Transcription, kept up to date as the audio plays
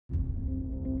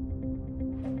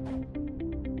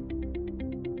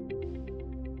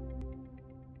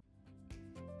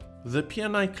The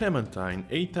PNI Clementine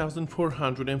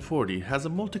 8440 has a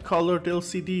multicolored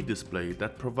LCD display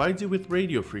that provides you with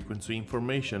radio frequency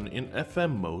information in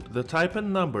FM mode, the type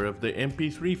and number of the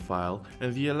MP3 file,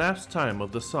 and the elapsed time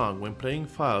of the song when playing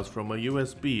files from a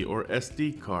USB or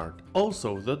SD card.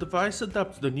 Also, the device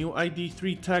adopts the new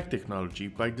ID3 tag technology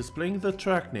by displaying the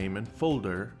track name and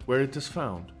folder where it is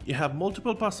found. You have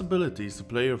multiple possibilities to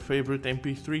play your favorite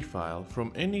MP3 file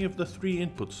from any of the three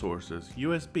input sources: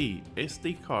 USB,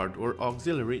 SD card, or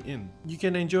auxiliary in. You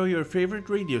can enjoy your favorite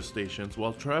radio stations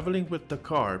while traveling with the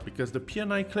car because the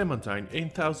PNI Clementine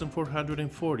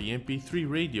 8440 MP3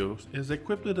 radio is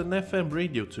equipped with an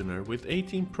FM-Radio-Tuner with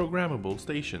 18 programmable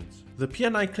stations. The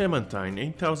PNI Clementine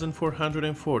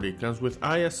 8440 comes with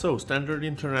ISO standard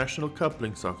international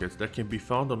coupling sockets that can be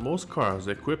found on most cars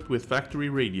equipped with factory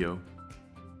radio.